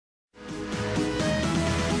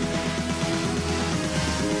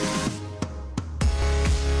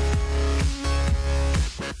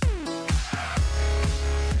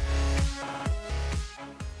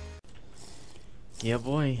Yeah,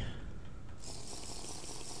 boy.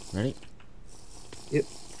 Ready? Yep.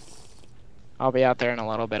 I'll be out there in a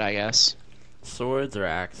little bit, I guess. Swords or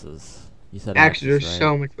axes? You said Axes are right?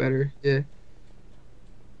 so much better. Yeah.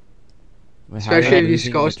 Wait, how are Especially if you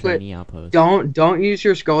losing skull the split. trainee outpost? Don't use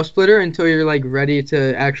your skull splitter until you're like ready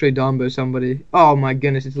to actually dombo somebody. Oh my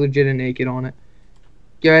goodness, it's legit a naked on it.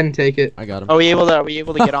 Go ahead and take it. I got him. Are we able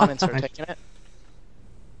to get on and start taking it?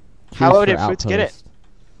 How low did Fruits get it?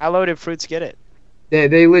 How low did Fruits get it?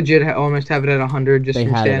 They legit almost have it at 100 just They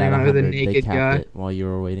from had it standing at on it with a 100. They naked capped guy. it while you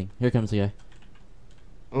were waiting. Here comes the guy.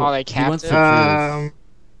 Oh, they He capped wants it? to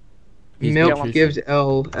He's Milk gonna gives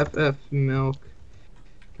L. FF milk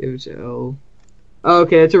gives L. Oh,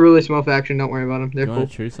 okay, it's a really small faction. Don't worry about them. They're You cool. want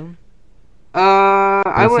to truce him? I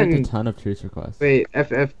They sent wouldn't. a ton of truce requests. Wait,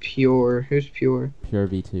 FF pure. Who's pure? Pure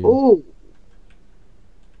V2. Oh.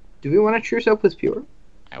 Do we want to truce up with pure?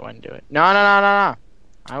 I wouldn't do it. No.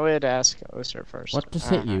 I would ask Oster first. What just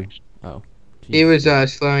hit you? Oh. He was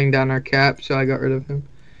Jesus. slowing down our cap, so I got rid of him.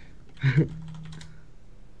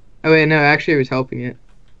 Oh wait, no, actually he was helping it.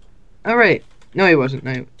 All right. No, he wasn't.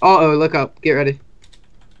 No. Uh-oh, look up. Get ready.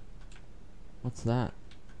 What's that?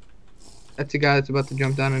 That's the guy that's about to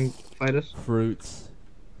jump down and fight us. Fruits.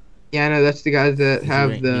 Yeah, I know. That's the guys that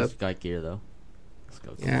have He's the. got gear though. Let's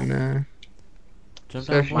go. Yeah, no. Jump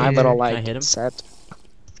So down. she- My Yeah. little Can I like hit him? set.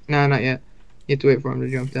 No, not yet. You have to wait for him to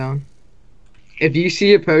jump down. If you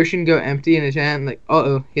see a potion go empty in his hand, like,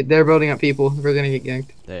 uh-oh, they're building up people. We're gonna get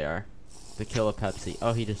ganked. They are. The kill of Pepsi.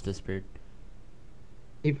 Oh, he just disappeared.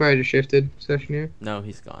 He probably just shifted. Session here. No,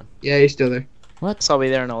 he's gone. Yeah, he's still there. What? So I'll be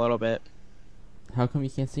there in a little bit. How come you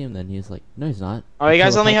can't see him then? He was like, no, he's not. Oh, The you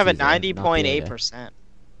guys kill of only have a Pepsi's there, not the other guy. 90.8%.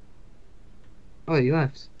 Oh, he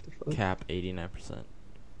left. The fuck? Cap 89%.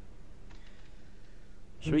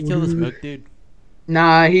 Should we kill this milk dude?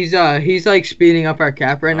 Nah, he's like speeding up our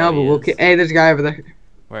cap right Oh, now, but he we'll. is. Hey, there's a guy over there.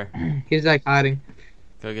 Where? He's like hiding.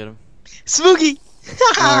 Go get him. Spooky!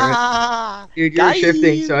 Dude, you were Guys!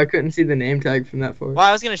 shifting, so I couldn't see the name tag from that far. Well,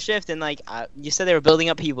 I was gonna shift and like you said they were building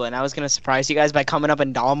up people, and I was gonna surprise you guys by coming up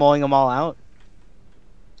and doll-mowing them all out.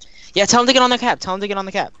 Yeah, tell them to get on the cap. Tell them to get on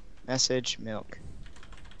the cap. Message milk.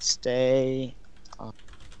 Stay.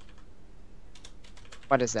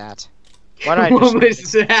 What is that? What did I just? What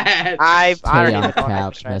was that? I Stay don't on even know what I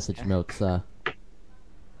cap. just tried to Message say. milk.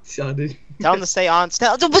 Sounded. Tell him to stay on. Stay.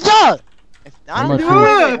 I don't I'm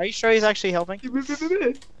know. a- Are you sure he's actually helping?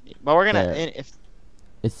 It But we're gonna. There. If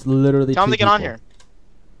It's literally tell him two to get on people. here.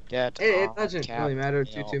 Get. it on doesn't cap, really matter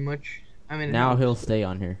milk. too much. I mean, Now he'll stay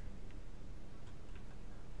on here.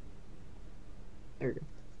 There we go.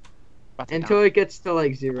 About to Until it gets to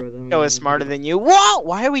like 0, then. Joe is smarter than you. Whoa!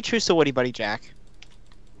 Why are we true to Woody Buddy Jack?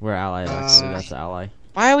 We're allied. Actually, Uh, that's ally.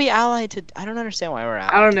 Why are we allied to? I don't understand why we're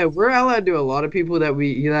allied. I don't know. We're allied to a lot of people that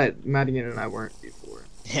Madigan and I weren't before.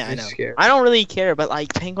 Yeah, I It's know. scary. I don't really care, but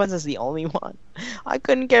like Penguins is the only one. I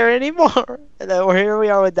couldn't care anymore. And then here we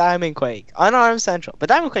are with Diamond Quake, unarmed Central. But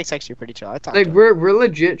Diamond Quake's actually pretty chill. I talked Like to him. we're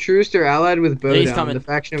legit truce. They're allied with He's Bowdown, coming. the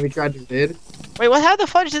faction we tried to invade. Wait, what? How the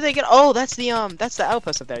fudge did they get? Oh, that's the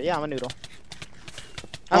outpost up there. Yeah, I'm a noodle.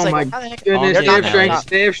 I was Oh like, my how the heck? Goodness, they're they not have gonna strength. stop.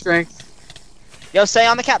 They have strength. Yo, stay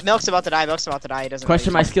on the cap. Milk's about to die. Milk's about to die. He doesn't.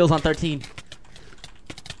 Question my really- skills on 13.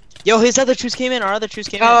 Yo, his other truce came in. Our other truce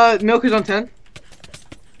came in. Milk is on 10.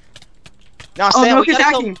 No, Oh, stay. Milk We is gotta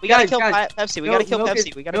kill. hacking. We gotta Guys, kill guys. Pepsi. We gotta kill Milk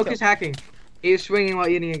Pepsi. We gotta Milk kill. is hacking. He's swinging while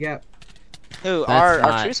eating a gap. Who? That's Our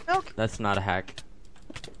not- truce milk? That's not a hack.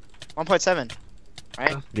 1.7.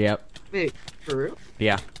 Right? Yep. Wait, for real?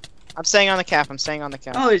 Yeah. I'm staying on the cap. I'm staying on the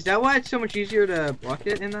cap. Oh, is that why it's so much easier to block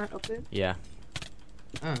it in that update? Yeah.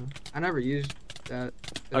 Oh, I never used that.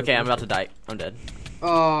 Okay, I'm about to die. I'm dead.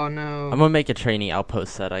 Oh no. I'm gonna make a trainee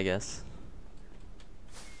outpost set, I guess.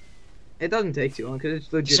 It doesn't take too long because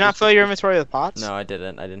it's legit. Did you not fill your inventory with pots? No, I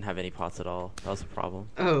didn't. I didn't have any pots at all. That was a problem.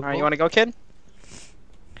 Oh. Alright, you wanna go, kid?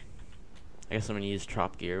 I guess I'm gonna use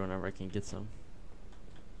trop gear whenever I can get some.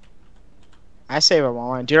 I say we're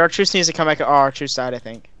one. Dude, our truce needs to come back. Oh, our truce died, I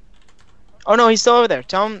think. Oh no, he's still over there.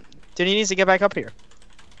 Tell him. Dude, he needs to get back up here.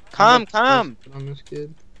 Come. On this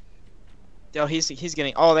kid. Yo, he's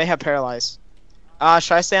getting. Oh, they have paralyzed.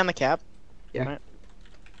 Should I stay on the cap? Yeah.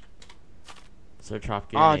 So trop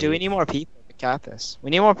gear. Oh, do we need more people to cap this? We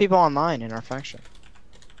need more people online in our faction.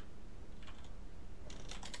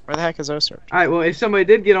 Where the heck is Oster? All right. Well, if somebody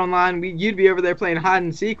did get online, you'd be over there playing hide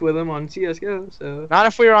and seek with them on CS:GO. So. Not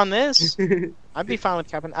if we were on this. I'd be fine with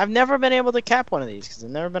capping. I've never been able to cap one of these because I've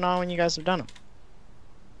never been on when you guys have done them.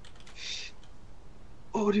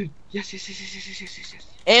 Oh, dude. Yes.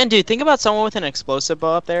 And dude, think about someone with an explosive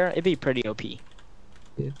bow up there. It'd be pretty OP.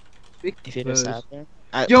 Yeah. If you just sat there.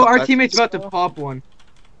 Yo, our Uh, teammate's about to so- pop one.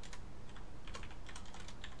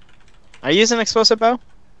 Are you using explosive bow?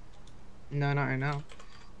 No, not right now.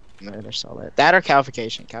 No, they're still lit. That or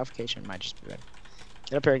calification. Calification might just be better.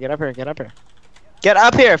 Get up here, get up here, get up here. Get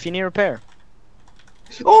up here if you need repair.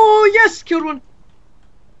 Oh yes, killed one.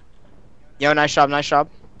 Yo, nice job, nice job.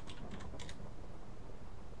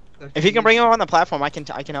 If you can bring him on the platform, I can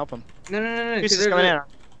help him. No. Who's 'cause just coming in?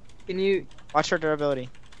 Can you? Watch for durability.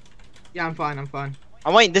 Yeah, I'm fine. I'm fine.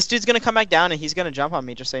 I'm waiting. This dude's gonna come back down and he's gonna jump on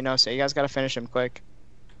me. Just say no. So you guys gotta finish him quick.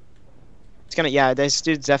 It's gonna. Yeah, this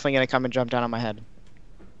dude's definitely gonna come and jump down on my head.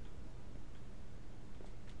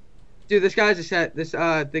 Dude, this guy's a set. This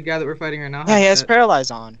the guy that we're fighting right now. Yeah, he a has set.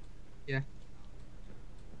 paralyze on.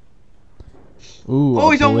 Ooh, Oh,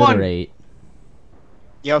 he's on one. obliterate.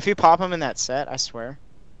 Yo, if you pop him in that set, I swear.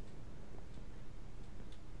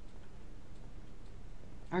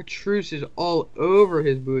 Our truce is all over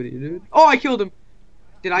his booty, dude. Oh, I killed him.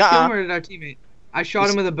 Did I kill him or did our teammate? I shot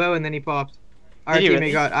him with a bow and then he popped. Our Did you teammate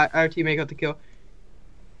really? our teammate got the kill.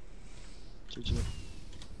 GG.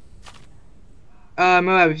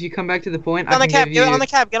 Moab, if you come back to the point, Get on I the can cap. give Get you. on the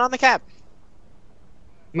cap. Get on the cap.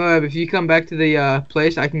 Moab, if you come back to the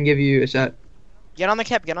place, I can give you a set. Get on the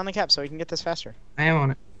cap. Get on the cap so we can get this faster. I am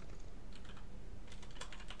on it.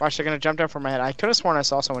 Watch, they're gonna jump down from my head. I could have sworn I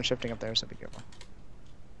saw someone shifting up there, so be careful.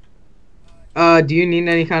 Do you need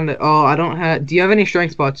any kind of? Oh, I don't have. Do you have any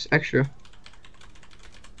strength spots extra?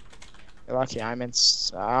 You're lucky. I'm in.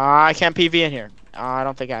 I can't PV in here. I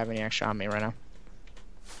don't think I have any extra on me right now.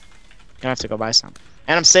 Gonna have to go buy some.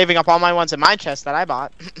 And I'm saving up all my ones in my chest that I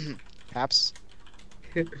bought. Caps.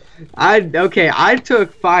 I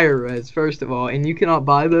took fire res first of all, and you cannot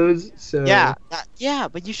buy those. So Yeah. Yeah,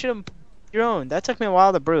 but you should have your own. That took me a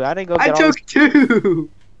while to brew. I didn't go. I Get all took two.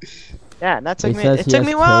 Yeah, and that took He me. says It he took has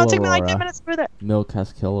me a while. It kill took me like 10 Aurora. minutes to brew that. Milk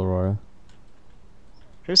has kill Aurora.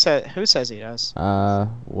 Who says he does?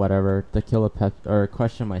 Whatever. To kill a pet or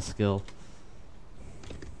question my skill.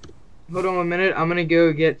 Hold on 1 minute. I'm gonna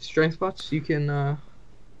go get strength spots. You can.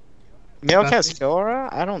 Milk has Nothing. kill aura?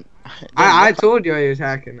 I don't. I told you I was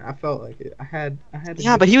hacking. I felt like it. I had.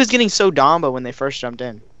 Yeah, but he was getting so Domba when they first jumped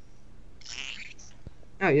in.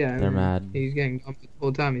 Oh yeah. They're mad. He's getting dumped the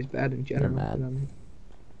whole time. He's bad in general. mad. but,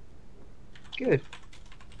 Good.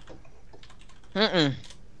 Mm-mm.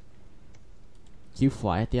 Do you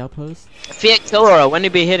fly at the outpost? If he had kill aura, wouldn't he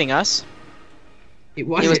be hitting us? He He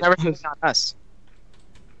was never was- hitting on us.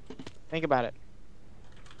 Think about it.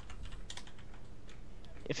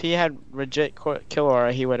 If he had legit kill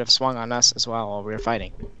aura, he would have swung on us as well while we were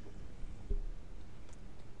fighting.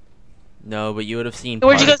 No, but you would have seen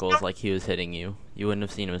Where'd you guys particles go? like he was hitting you. You wouldn't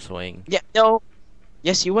have seen him swing. Yeah, no.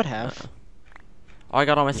 Yes, you would have. Oh, I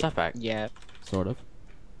got all my stuff back. Yeah. Sort of.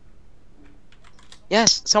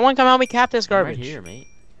 Yes, someone come help me cap this I'm garbage. right here, mate.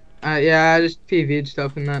 Yeah, I just PV'd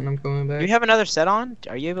stuff and that, and I'm coming Do back. you have another set on?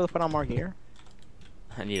 Are you able to put on more gear?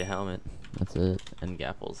 I need a helmet. That's it. And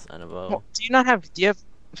gapples and a bow. Well, do you not have? Do you have?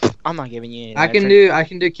 I'm not giving you any. Of I that can trick. I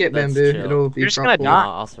can do kit That's bamboo. chill. It'll be You're just gonna proper. No, die.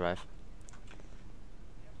 I'll survive.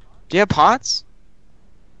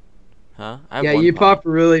 Huh? I have Yeah, one you pot. pop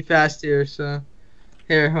really fast here. So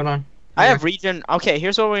here, hold on. I Here. have regen. Okay,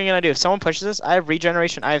 here's what we're gonna do. If someone pushes us, I have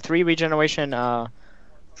regeneration. I have 3 regeneration.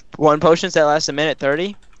 1 potions that last a minute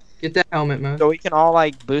 30. Get that helmet, man. So we can all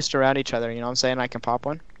like boost around each other. You know what I'm saying? I can pop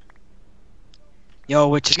one. Yo,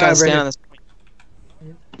 we just No, gotta right stand here. on this point.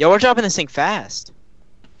 Yo, we're dropping this thing fast.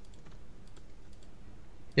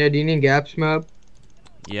 Yeah, do you need gaps, Mob?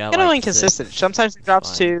 Yeah, Kind of like inconsistent. 6. Sometimes it drops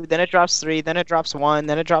Fine. 2, then it drops 3, then it drops 1,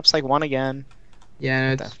 then it drops like 1 again.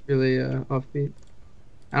 Yeah, no, it's really offbeat.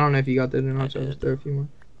 I don't know if you got that or I not, so I'll just did. throw a few more.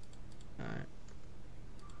 Alright.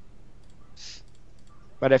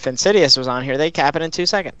 But if Insidious was on here, they cap it in 2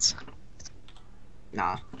 seconds.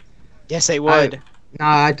 Nah. Yes, they would.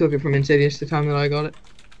 Nah, I took it from Insidious the time that I got it.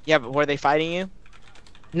 Yeah, but were they fighting you?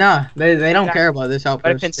 Nah, they don't Exactly. care about this outpost.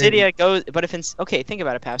 But if Insidious goes, okay, think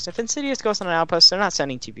about it, Paps. If Insidious goes on an outpost, they're not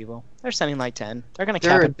sending 2 people. They're sending like 10. They're gonna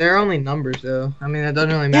cap it. They're only numbers though. I mean, that doesn't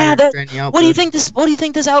really Yeah, matter. for any outpost. What do you think this? What do you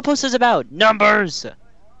think this outpost is about? Numbers.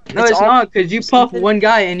 No, it's all- not, because you pop Stupid. one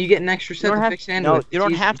guy and you get an extra set You don't to have, fix hand no, with. you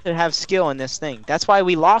don't It's have to have skill in this thing. That's why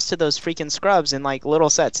we lost to those freaking scrubs in like little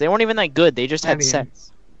sets. They weren't even that good. They just had Heavy.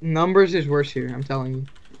 sets. Numbers is worse here. I'm telling you.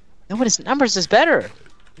 No, but it's numbers is better.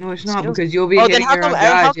 No, it's not, Skills- because you'll be Oh, then hitting how your own come- how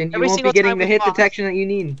guys come and you every won't be single getting time the we hit lost- detection that you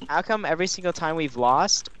need. How come every single time we've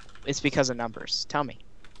lost, it's because of numbers? Tell me.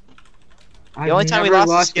 I've only time we never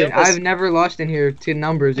lost the it. skill was- I've never lost in here to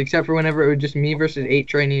numbers, except for whenever it was just me versus 8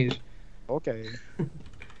 trainees. Okay.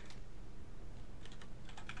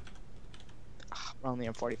 We're only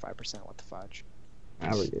on 45%. What the fudge?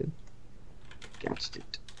 Ah, we're good. Gotcha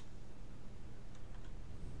it.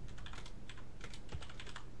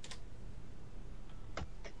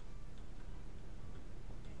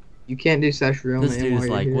 You can't do slash real This name dude while is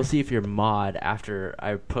you're like, here. we'll see if you're mod after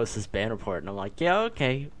I post this ban report, and I'm like, yeah,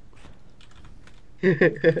 okay.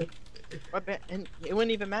 And it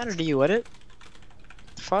wouldn't even matter to you, would it?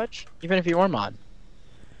 Fudge? Even if you were mod.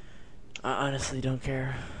 I honestly don't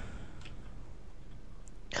care.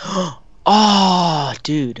 Oh,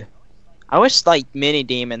 dude. I wish like mini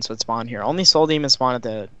demons would spawn here. Only soul demons spawn at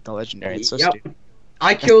the legendary. It's so Yep. stupid.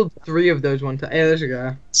 I killed 3 of those one time. Hey, there's a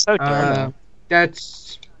guy. So dumb.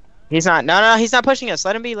 That's He's not. No, he's not pushing us.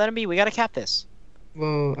 Let him be. Let him be. We gotta cap this.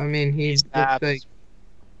 well. I mean, he's Capped. like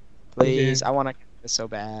Please, Okay. I want to cap this so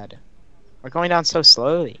bad. We're going down so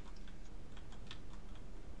slowly.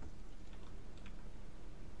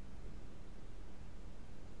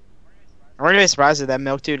 I'm gonna be surprised if that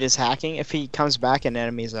milk dude is hacking if he comes back and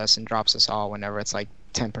enemies us and drops us all whenever it's like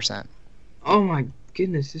 10%. oh my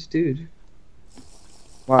goodness, this dude.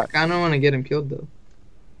 What? I don't want to get him killed though.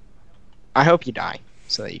 I hope you die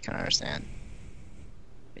so that you can understand.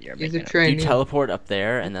 That you're He's a making it. Do trainee. you teleport up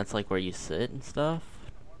there, and that's like where you sit and stuff?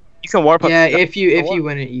 You can warp up. Yeah, if you warp.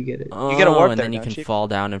 win it, you get it. Oh, get a warp and there, then you don't can you? fall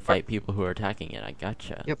down and fight people who are attacking it. I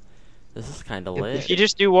gotcha. Yep. This is kind of If lit. If you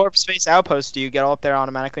just do warp space outpost, do you get all up there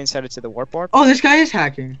automatically and set it to the warp warp? Oh, this guy is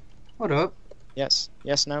hacking. What up? Yes.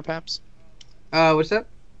 Yes, no, Paps? What's that?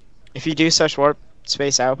 If you do such warp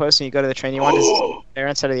space outpost and you go to the trainee one, is there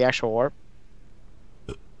instead of the actual warp?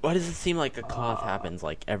 Why does it seem like a cloth happens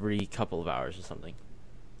like every couple of hours or something?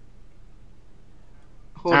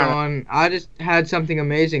 Hold Alright. on. I just had something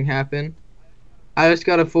amazing happen. I just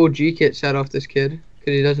got a full G kit set off this kid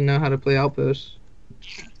because he doesn't know how to play outposts.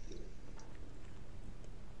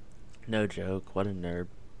 No joke. What a nerd.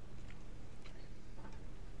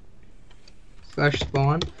 Slash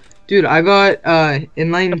spawn. Dude, I got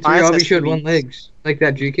in lane 3 Defiance I'll be has showed 2 1 E's. legs. Like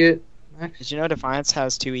that G kit. Max. Did you know Defiance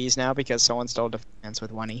has 2 E's now because someone stole Defiance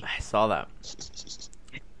with 1 E? I saw that.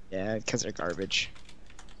 Yeah, because they're garbage.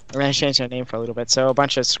 We're gonna change their name for a little bit. So a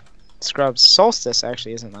bunch of scrubs. Solstice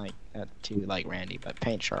actually isn't like too like Randy, but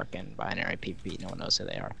Paint Shark and Binary PvP, no one knows who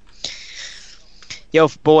they are. Yo,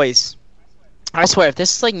 boys. I swear, if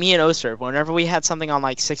this is like me and Oserv, whenever we had something on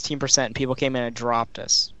like 16% and people came in and dropped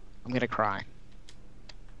us, I'm gonna cry.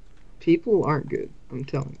 People aren't good. I'm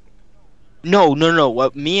telling you. No.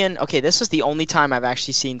 What me and okay, this was the only time I've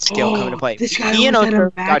actually seen skill come into play. This guy Me and almost had a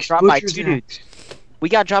Oserv got max dropped by butcher's 2 dudes. axe. We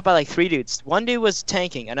got dropped by like 3 dudes. One dude was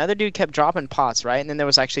tanking. Another dude kept dropping pots, right? And then there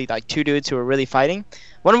was actually like 2 dudes who were really fighting.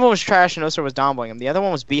 One of them was trash and Oser was domboing him. The other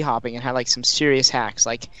one was b-hopping and had like some serious hacks.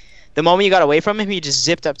 Like the moment you got away from him, he just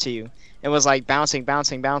zipped up to you and was like bouncing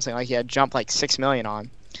like he had jumped like 6 million on.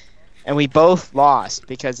 And we both lost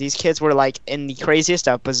because these kids were like in the craziest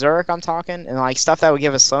stuff. Berserk, I'm talking, and like stuff that would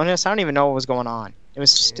give us slowness. I don't even know what was going on. It was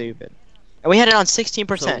stupid. And we had it on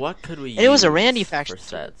 16%. So what could we And it was a use Randy faction for too.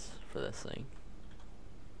 sets for this thing?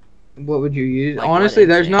 What would you use? Like, Honestly, what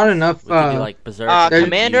there's not enchants? enough. We could do like berserk. there's-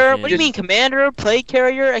 Commander, what do you Confusion. mean commander, plague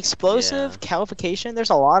carrier, explosive, Yeah. calification? There's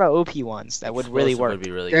a lot of OP ones that would really Explosive work. Would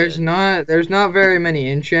be really There's good. not very many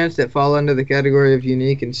enchants that fall under the category of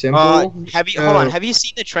unique and simple. Have you hold on? Have you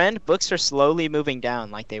seen the trend? Books are slowly moving down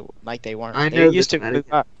like they weren't. I They know used to that. move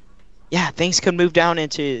up. Yeah, things could move down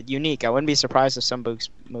into unique. I wouldn't be surprised if some books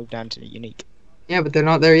move down to unique. Yeah, but they're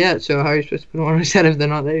not there yet. So how are you supposed to put them on a set if they're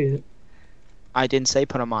not there yet? I didn't say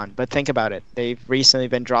put them on, but think about it. They've recently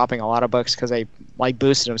been dropping a lot of books because they like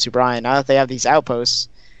boosted them super high. And now that they have these outposts,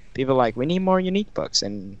 people are like, we need more unique books,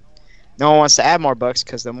 and no one wants to add more books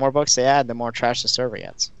because the more books they add, the more trash the server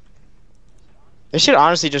gets. They should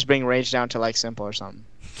honestly just bring Rage down to like simple or something.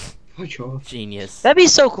 Watch off. Genius. That'd be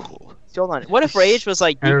so cool. Hold on. What if Rage was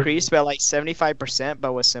like Terrible. decreased by like 75%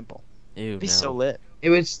 but was simple? Ew, It'd be no. so lit. It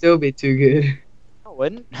would still be too good. No, it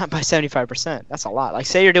wouldn't. Not by 75%. That's a lot. Like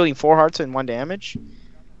say you're doing 4 hearts and 1 damage,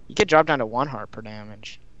 you could drop down to 1 heart per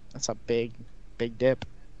damage. That's a big dip.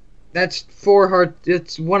 That's 4 heart.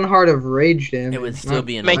 It's 1 heart of rage damage. It would still not-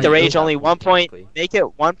 be an Make the Rage only 1 point. technically. Make it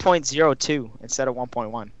 1.02 instead of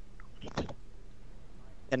 1.1.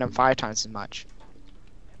 And then 5 times as much.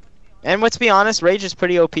 And let's be honest, Rage is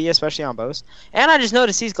pretty OP, especially on bows. And I just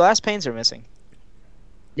noticed these glass panes are missing.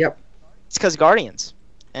 Yep. It's because Guardians.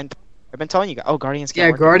 And I've been telling you guys. Oh, Guardians can't Yeah,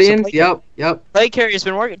 work. So Guardians. Plague- Yep. Plague Carrier's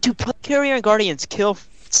been working. Dude, Plague Carrier and Guardians kill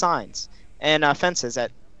signs and fences at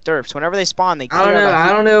derps. Whenever they spawn, they clear I don't know. out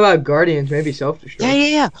I don't know about Guardians. Maybe self-destruct.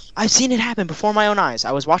 Yeah. I've seen it happen before my own eyes.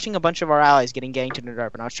 I was watching a bunch of our allies getting ganked in the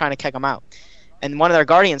derp, and I was trying to kick them out. And one of their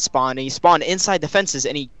Guardians spawned, and he spawned inside the fences,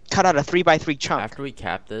 and he cut out a 3x3 chunk. After we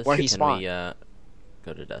cap this, Where he can spawned. we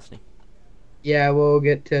go to Destiny? Yeah, we'll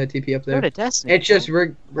get TP up Go there. to Destiny. It's just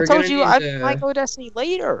bro. we're I told gonna you need I to, might go Destiny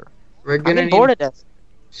later. we're I'm gonna getting bored need of Destiny.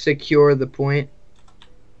 secure the point.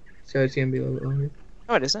 So it's gonna be a little bit longer.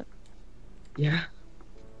 No, it isn't. Yeah.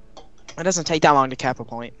 It doesn't take that long to cap a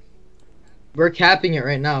point. We're capping it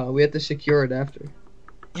right now. We have to secure it after.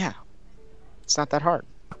 Yeah. It's not that hard.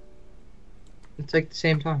 It's like the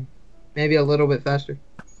same time. Maybe a little bit faster.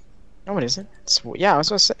 No, it isn't. Yeah, I was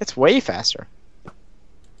gonna say, it's way faster.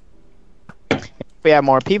 If we have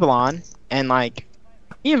more people on, and like,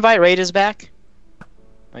 you invite Raiders back?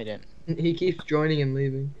 I didn't. He keeps joining and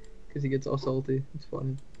leaving because he gets all salty. It's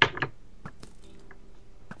funny.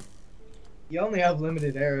 You only have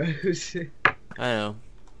limited arrows. I know.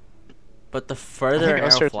 But the further think an I'll arrow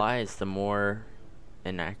start- flies, the more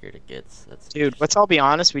inaccurate it gets. That's Dude, let's all be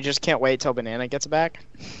honest, we just can't wait till Banana gets back.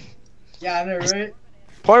 Yeah, I know, right?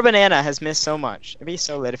 Poor Banana has missed so much. It'd be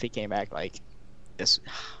so lit if he came back like this.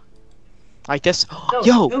 Like this. No,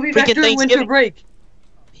 Yo, he'll be back freaking during winter Thanksgiving. break.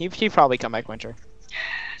 He'd probably come back winter.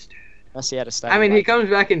 Yes, dude. Unless he had to study. I mean, he like, comes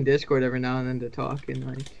back in Discord every now and then to talk and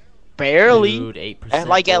like. barely. Dude, 8%. At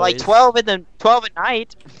like 12 at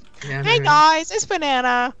night. Yeah, Hey right. guys, it's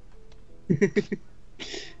Banana. Here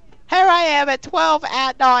I am at 12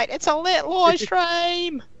 at night. It's a lit live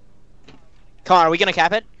stream. Come on, are we gonna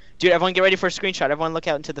cap it? Dude, everyone get ready for a screenshot. Everyone look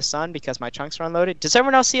out into the sun because my chunks are unloaded. Does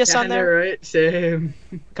everyone else see a Yeah, sun I know, there? right? Same.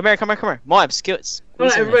 Come here. Moab, skills. Well,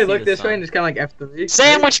 Who's gonna everybody see look the this way sun? and just kind of like F3.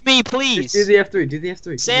 Sandwich me, Just please. do the F3. Do the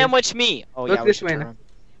F3. Sandwich me. Oh Look yeah, we this should way turn now. around.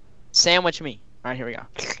 Sandwich me. All right, here we go.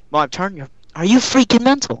 Moab, turn your. Are you freaking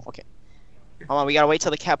mental? Okay. Hold on, we gotta wait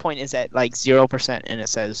till the cap point is at like 0%, and it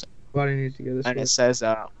says, Body needs to go this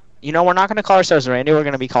way. you know, we're not gonna call ourselves Randy. We're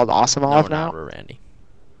gonna be called Awesome No, Off we're now. not. We're Randy.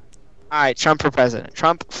 All right, Trump for president.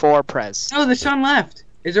 Trump for pres. No, the sun left.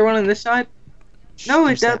 Is there one on this side? No,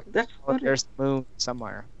 Where's that's Oh, what there's the moon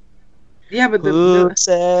somewhere. Yeah, but Who the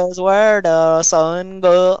says where the sun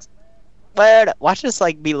goes? Watch us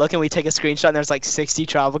like be looking. We take a screenshot and there's like 60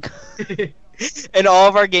 tropical, and all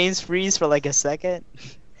of our games freeze for like a second.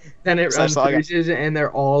 then it So I saw- unfreezes and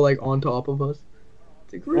they're all like on top of us.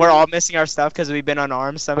 It's like, We're all missing our stuff because we've been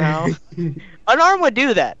unarmed somehow. Unarmed would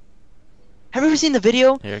do that. Have you ever seen the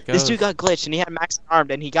video? Here it goes. This dude got glitched and he had max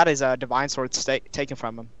unarmed and he got his divine sword taken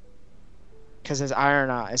from him. Because his iron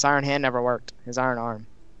hand never worked. His iron arm.